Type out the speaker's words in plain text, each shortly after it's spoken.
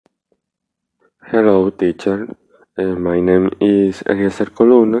Hello, teacher. My name is Eliezer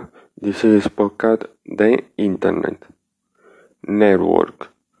Coluna. This is podcast the Internet,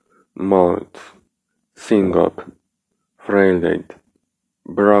 Network, Modes, Sync-up, Friendly,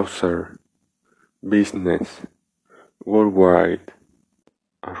 Browser, Business, Worldwide,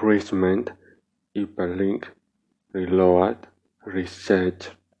 Arrangement, Hyperlink, Reload,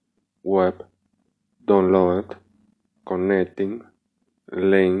 Research, Web, Download, Connecting,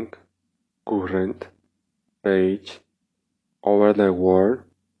 Link, Current, Page, Over the World,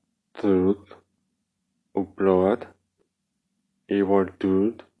 Truth, Upload,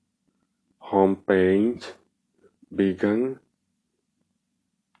 Evolved, Homepage, Began,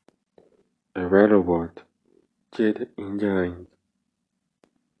 Available, Jet Engine,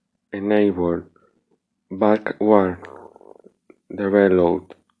 Enable, Backward,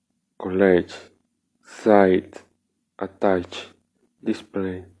 Developed, College, Site, Attach,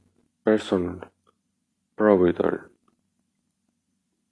 Display, Personal, Provider.